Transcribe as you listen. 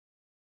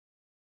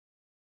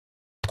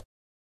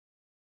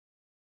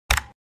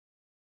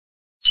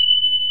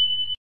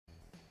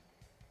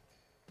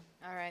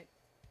Alright.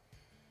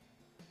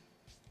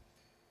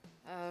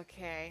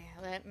 Okay,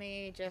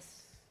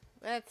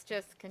 let's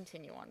just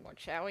continue onward,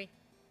 shall we?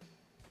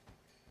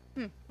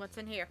 What's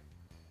in here?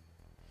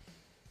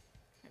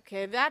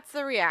 Okay, that's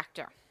the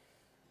reactor.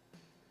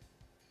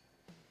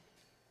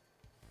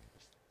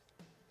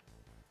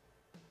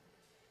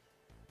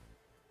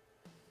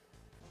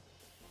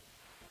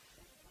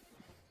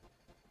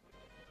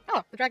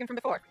 Oh, the dragon from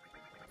before.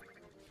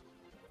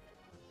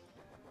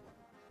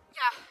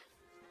 Yeah.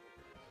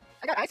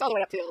 I got ice all the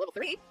way up to level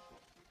 3.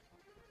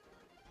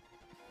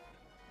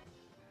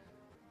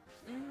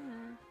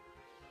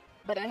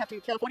 But I have to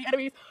kill 40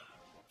 enemies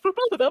for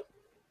both of them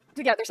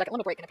to get their second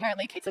limit break, and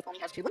apparently Kate Sith only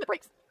has 2 limit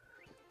breaks.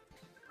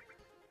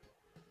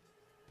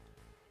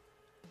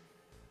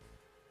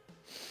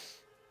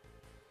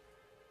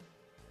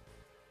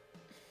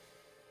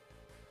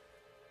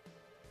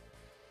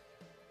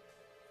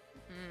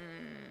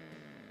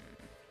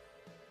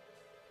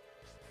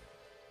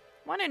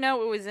 Want to know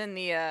what was in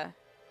the,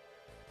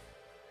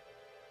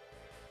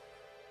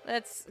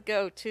 Let's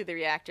go to the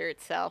reactor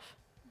itself.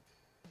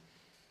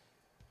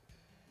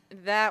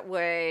 That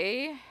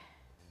way...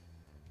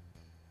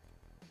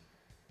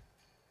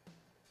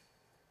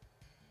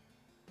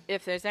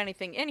 if there's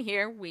anything in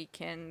here, we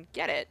can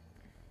get it.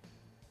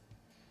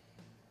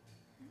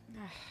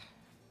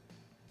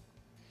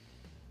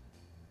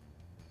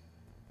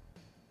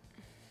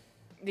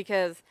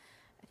 Because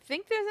I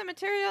think there's a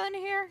material in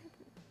here,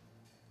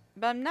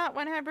 but I'm not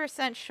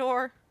 100%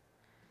 sure.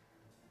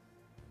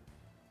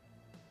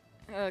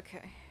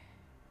 Okay.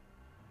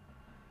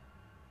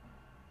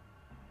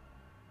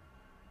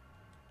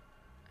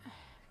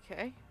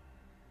 Okay.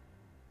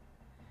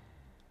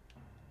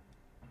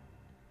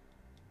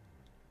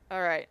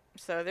 Alright,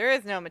 so there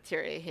is no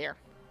materia here.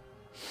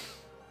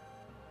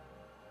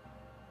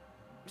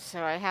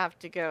 So I have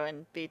to go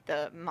and beat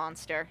the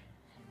monster.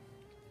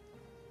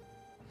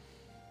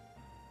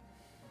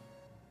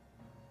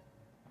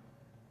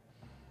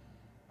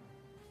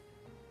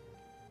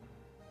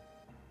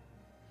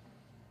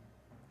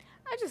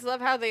 I just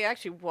love how they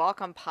actually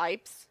walk on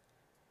pipes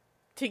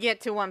to get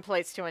to one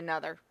place to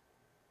another.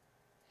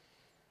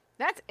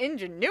 That's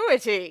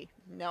ingenuity!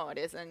 No, it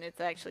isn't.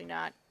 It's actually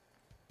not.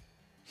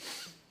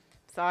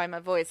 Sorry, my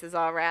voice is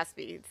all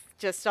raspy. It's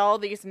just all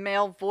these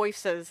male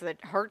voices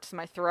that hurts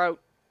my throat.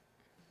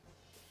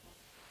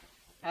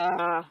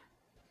 Yeah,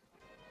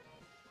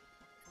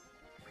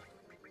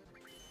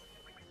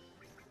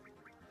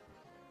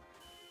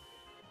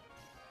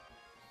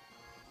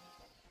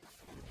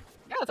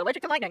 it's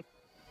allergic to lightning.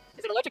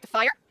 Is it allergic to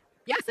fire?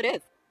 Yes, it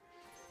is.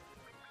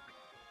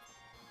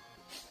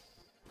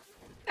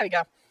 There we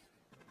go.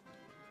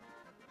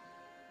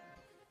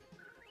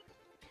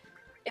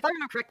 If I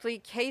remember correctly,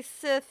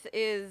 Kasith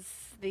is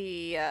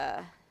the,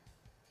 Can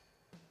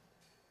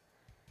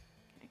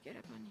I get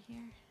up on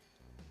here?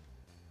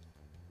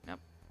 Nope.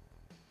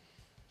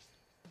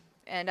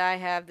 And I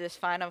have this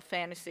Final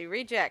Fantasy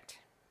reject.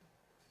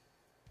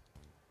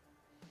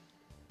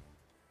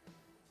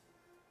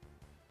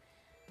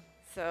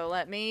 So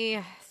let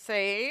me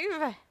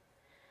save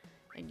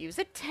and use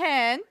a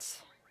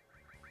tent.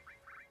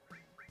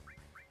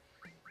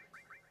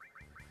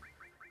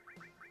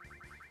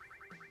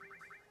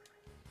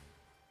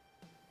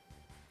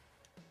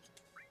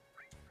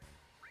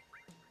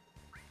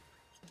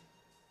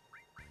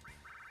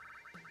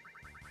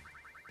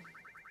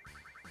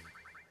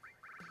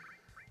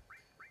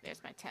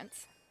 There's my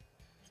tents.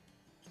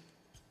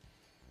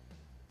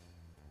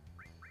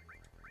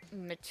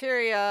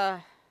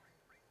 Materia.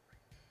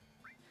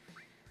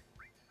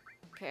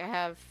 Okay, I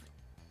have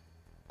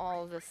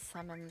all the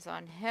summons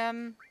on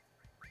him.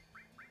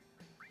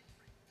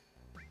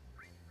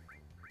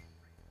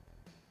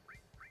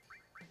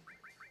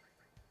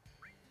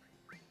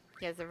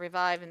 He has the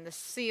revive and the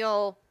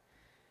seal.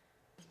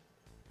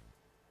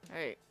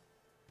 Alright.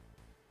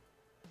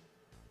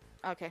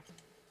 Okay.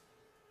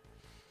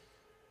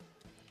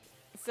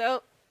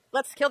 So,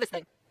 let's kill this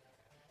thing.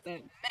 The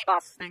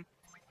mini-boss thing.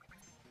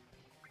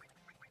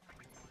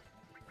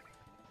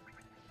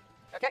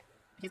 Okay.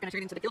 He's gonna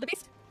turn into the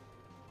Gildabeest.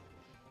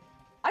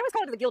 I always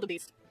call it the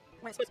Gildabeest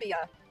when it's supposed to be,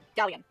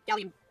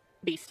 Galleon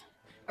Beast.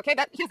 Okay,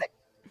 that here's it.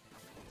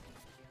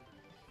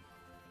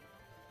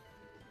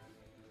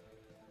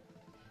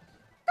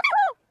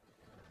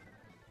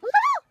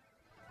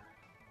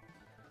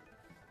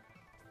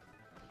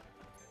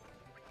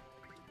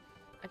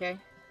 Okay,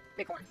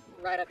 Bighorn,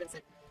 right up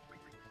Vincent.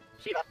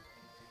 Shiva.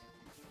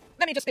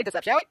 Let me just speed this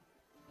up, shall we?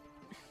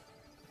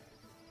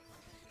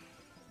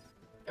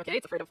 Okay,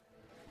 it's afraid of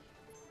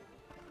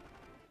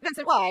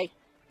Vincent, why?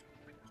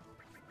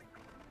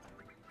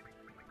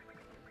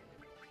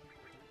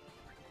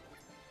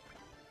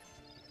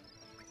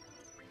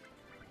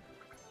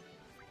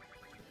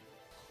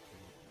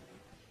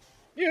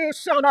 You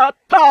shall not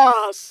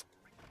pass!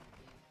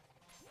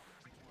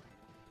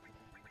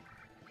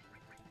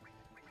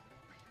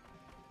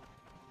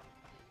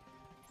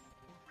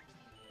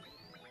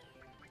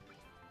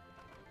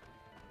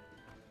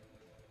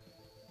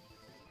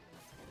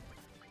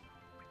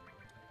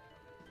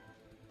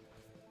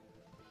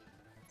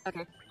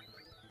 Okay.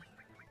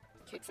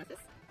 Kate says this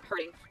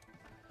hurting.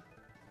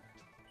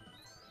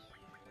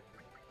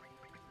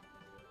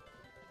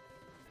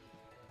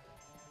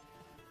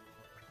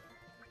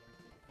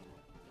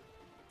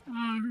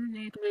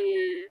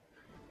 Neatly.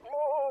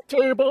 Oh,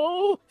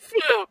 table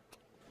flipped.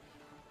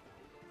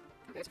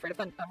 Okay, it's afraid of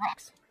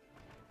rocks.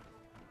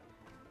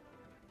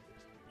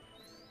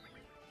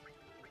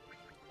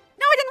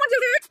 No, I didn't want to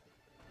do that!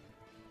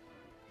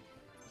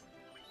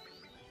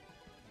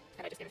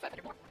 And I just needed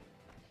 500 more.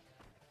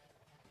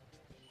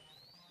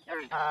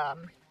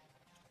 Alright,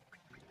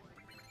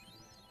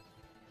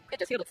 it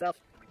just healed itself.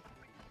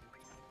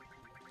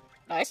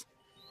 Nice.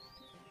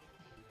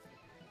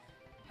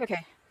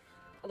 Okay,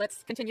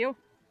 let's continue.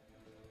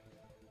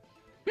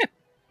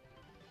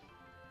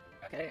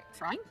 Okay,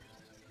 shrine?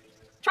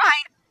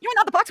 Shrine! You're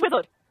not the box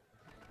wizard!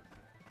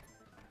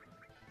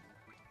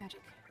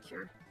 Magic,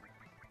 cure.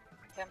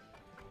 Him.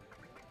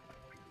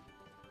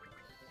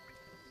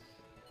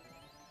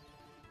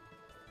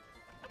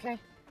 Okay.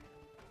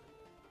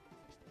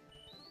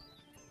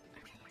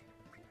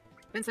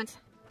 Vincent.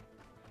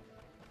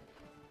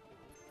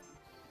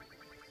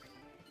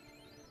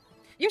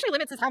 Usually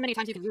limits is how many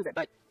times you can use it,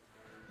 but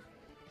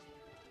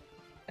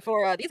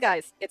for these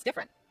guys, it's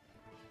different.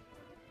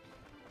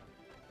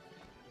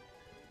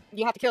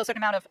 You have to kill a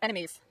certain amount of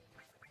enemies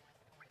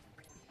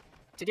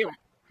to do it.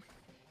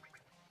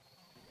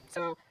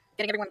 So,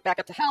 getting everyone back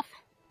up to health.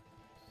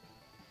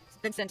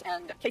 Vincent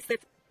and Case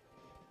Sith.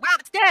 Wow,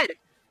 it's dead!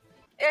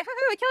 I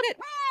killed it!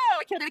 Wow,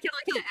 I killed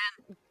it!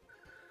 And...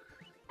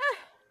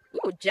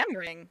 ooh, gem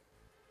ring.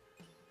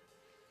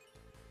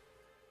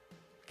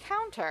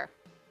 Counter.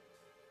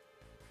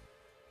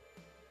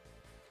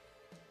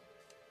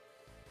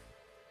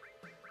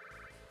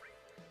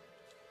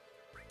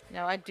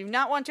 No, I do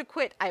not want to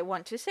quit. I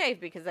want to save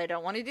because I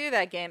don't want to do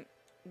that game.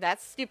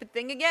 That stupid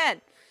thing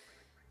again.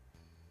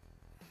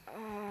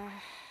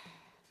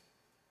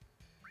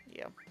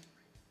 Yeah.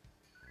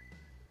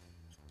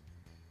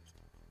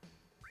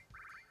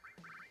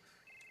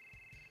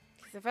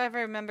 Because if I ever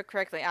remember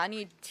correctly, I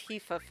need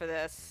Tifa for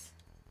this.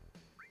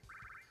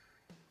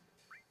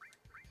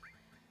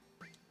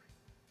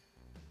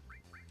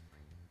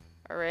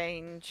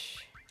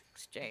 Arrange.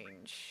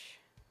 Exchange.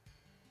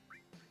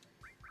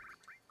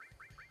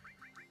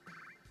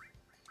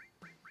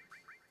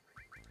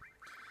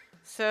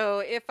 So,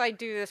 if I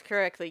do this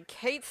correctly,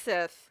 Kate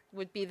Sith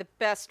would be the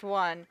best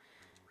one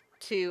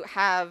to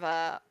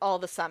have all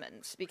the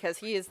summons, because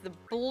he is the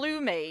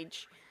blue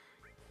mage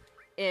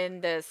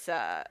in this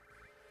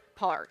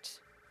part.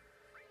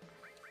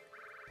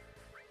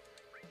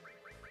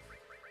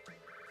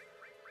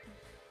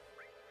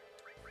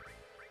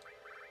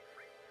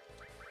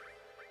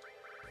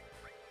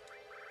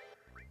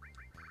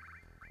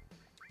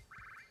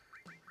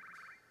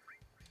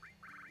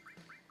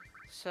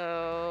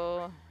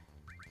 So...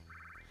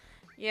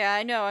 yeah,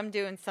 I know I'm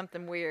doing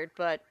something weird,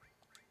 but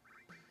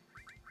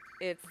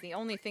it's the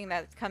only thing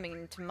that's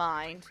coming to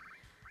mind.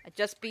 I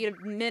just beat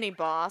a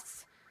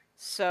mini-boss,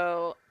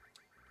 so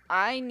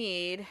I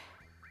need...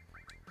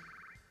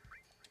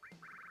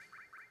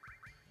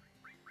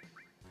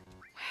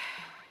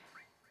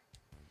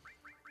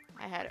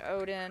 I had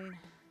Odin.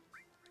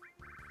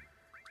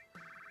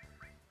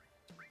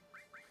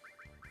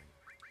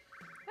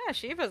 Yeah,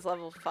 Shiva's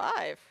level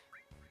 5.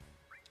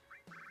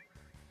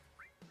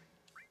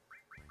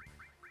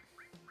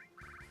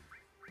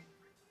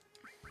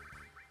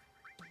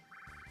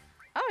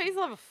 Oh, he's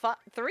level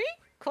 3?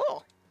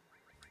 Cool.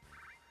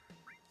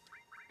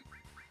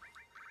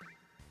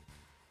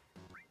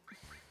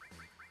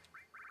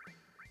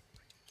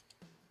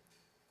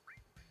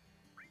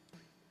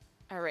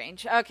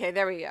 Arrange. Okay,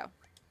 there we go.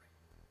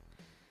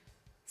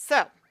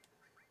 So.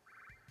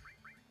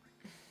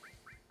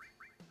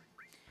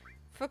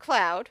 For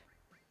Cloud,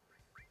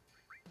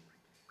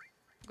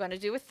 I'm going to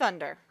do a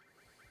Thunder.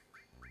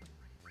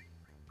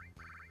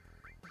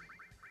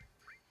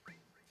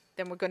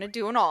 Then we're going to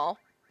do an All.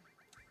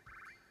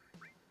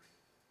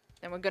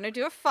 Then we're going to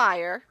do a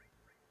Fire.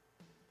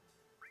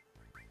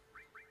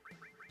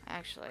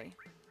 Actually.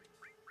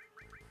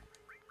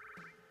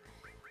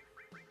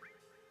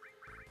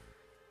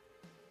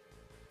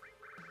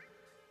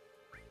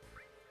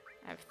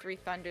 I have 3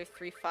 Thunders,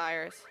 3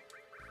 Fires.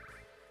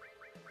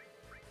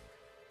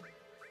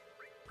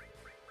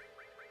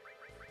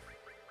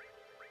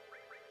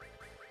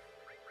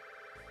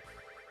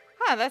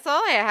 Huh, that's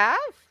all I have?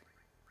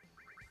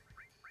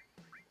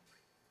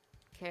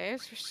 Okay,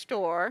 let's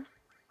restore.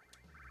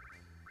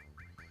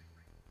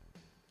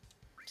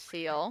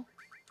 Seal.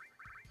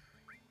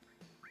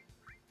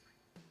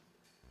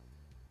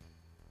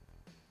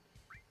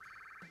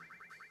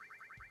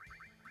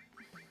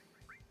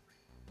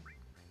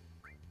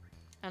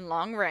 And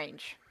long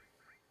range.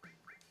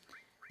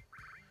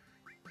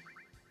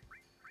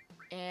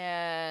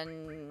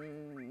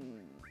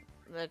 And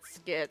let's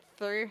get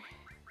through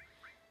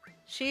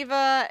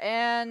Shiva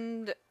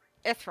and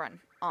Ithran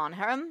on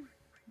him.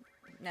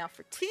 Now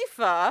for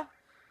Tifa,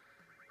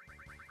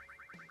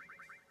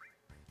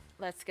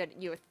 let's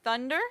get you a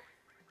Thunder.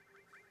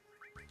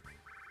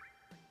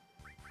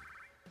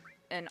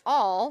 in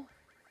all,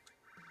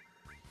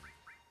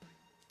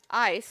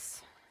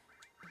 ice,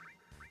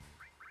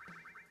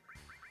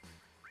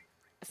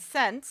 a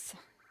sense,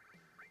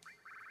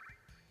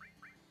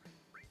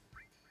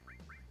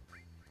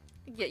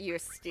 get you a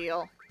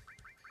steel,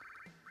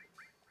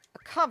 a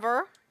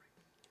cover.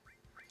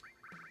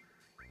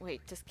 Wait,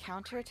 does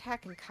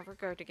counterattack and cover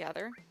go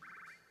together?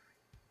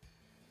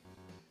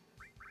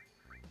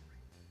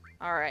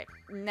 Alright,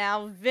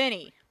 now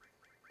Vinny.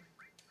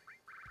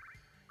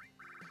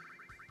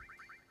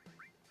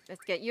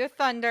 Let's get you a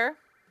thunder.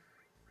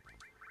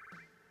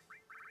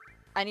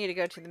 I need to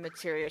go to the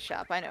materia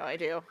shop. I know I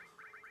do.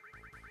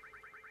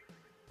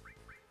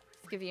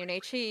 Let's give you an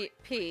HP.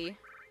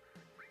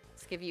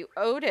 Let's give you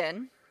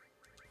Odin.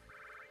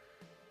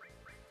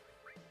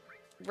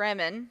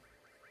 Remen.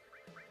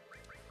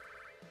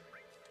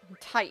 And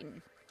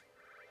Titan.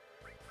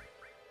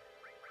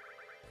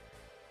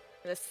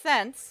 The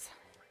Sense.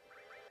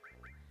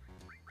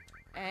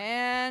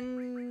 And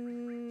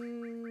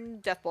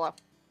Death Blow.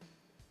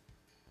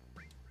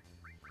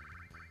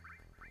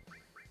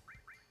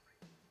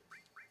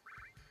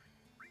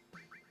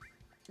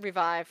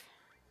 Revive.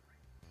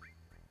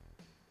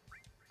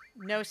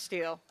 No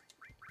steel.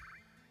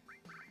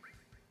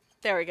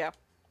 There we go.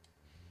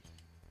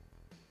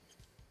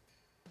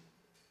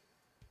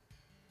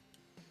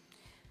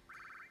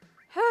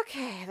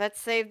 Okay, let's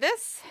save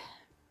this.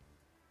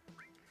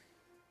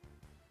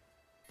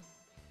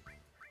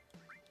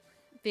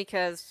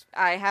 Because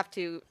I have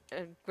to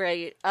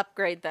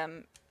upgrade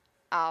them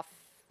off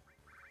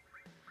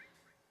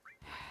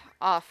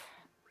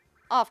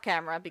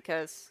camera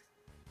because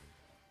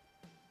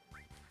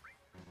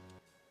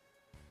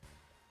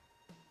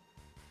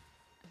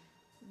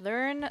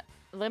learn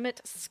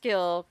limit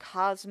skill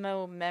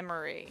Cosmo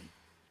memory.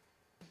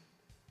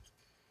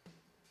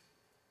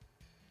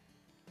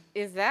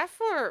 Is that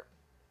for...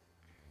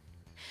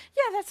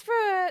 Yeah, that's for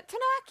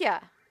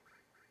Tanaka.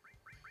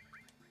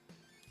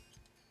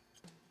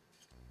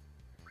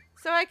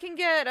 So I can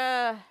get,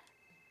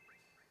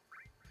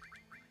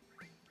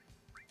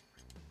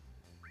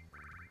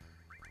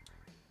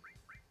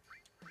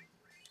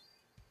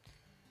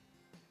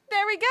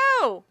 There we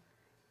go!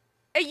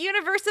 A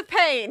Universe of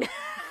Pain!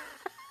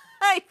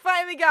 I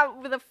finally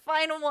got the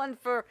final one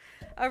for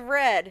a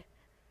red.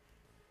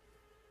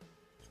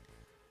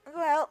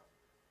 Well,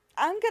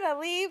 I'm gonna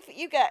leave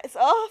you guys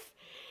off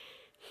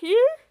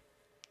here.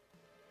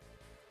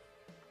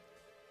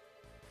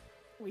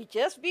 We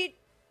just beat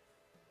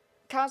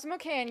Cosmo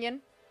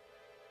Canyon.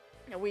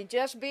 And we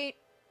just beat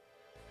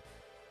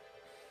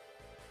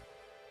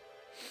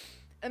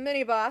a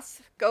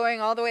mini-boss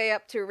going all the way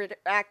up to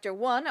Reactor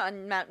 1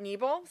 on Mount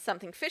Nebel.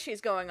 Something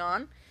fishy's going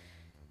on.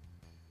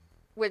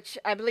 Which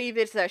I believe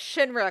is a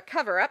Shinra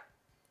cover-up.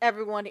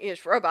 Everyone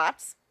is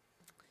robots.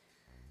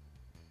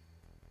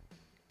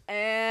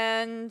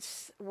 And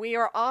we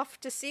are off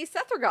to see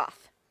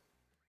Sethargoth.